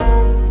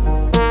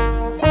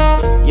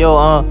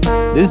Yo,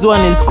 this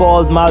one is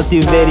called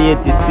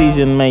Multi-Variate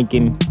Decision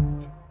Making.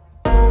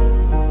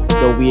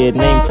 It's a weird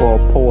name for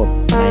a poet,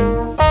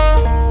 man.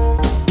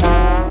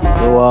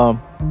 So,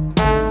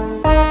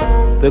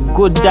 the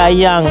good die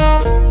young,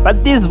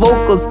 but these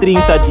vocal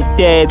strings are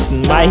detached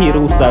and my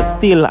heroes are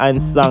still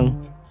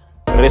unsung.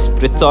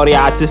 Respiratory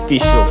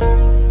artificial,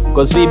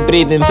 cause we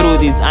breathing through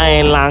these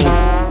iron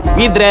lungs.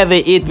 We'd rather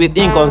eat with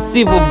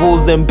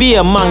inconceivables than be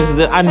amongst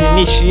the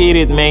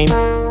uninitiated, man.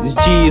 This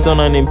G is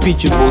on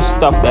unimpeachable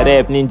stuff that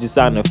have ninjas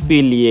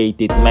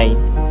unaffiliated, man.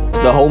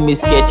 The homies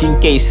sketching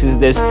cases,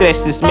 the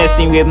stress is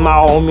messing with my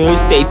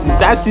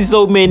homeostasis. I see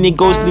so many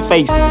ghostly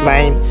faces,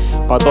 man.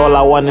 But all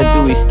I wanna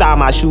do is tie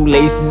my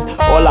shoelaces.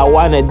 All I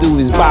wanna do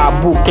is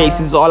buy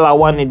bookcases. All I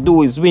wanna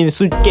do is win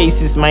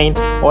suitcases, man.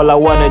 All I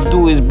wanna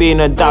do is be in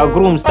a dark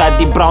room,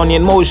 study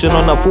Brownian motion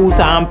on a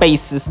full-time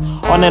basis,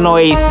 on an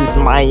oasis,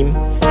 man.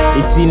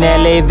 It's in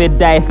LA the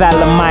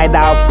dithalamide,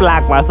 I'll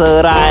block my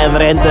third eye and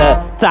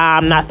render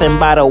time, nothing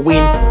but a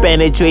wind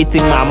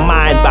penetrating my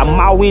mind. But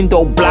my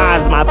window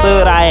blinds my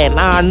third eye, and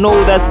I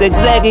know that's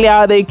exactly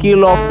how they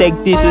kill off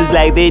tacticians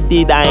like they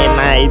did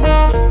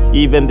Ironhide.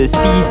 Even the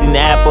seeds in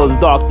apples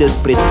doctors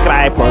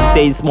prescribe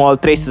contain small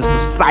traces of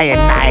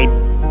cyanide.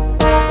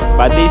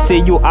 But they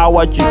say you are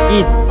what you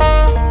eat,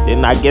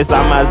 then I guess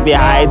I must be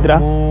Hydra.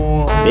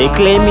 They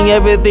claiming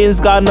everything's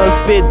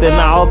gonna fit, then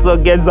I also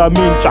guess I'm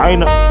in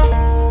China.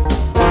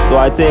 So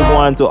I take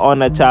one to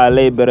honor child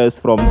laborers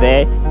from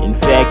there. In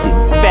fact,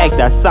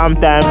 I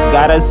sometimes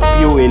gotta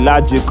spew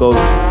illogicals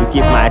to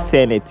keep my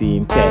sanity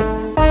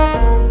intact.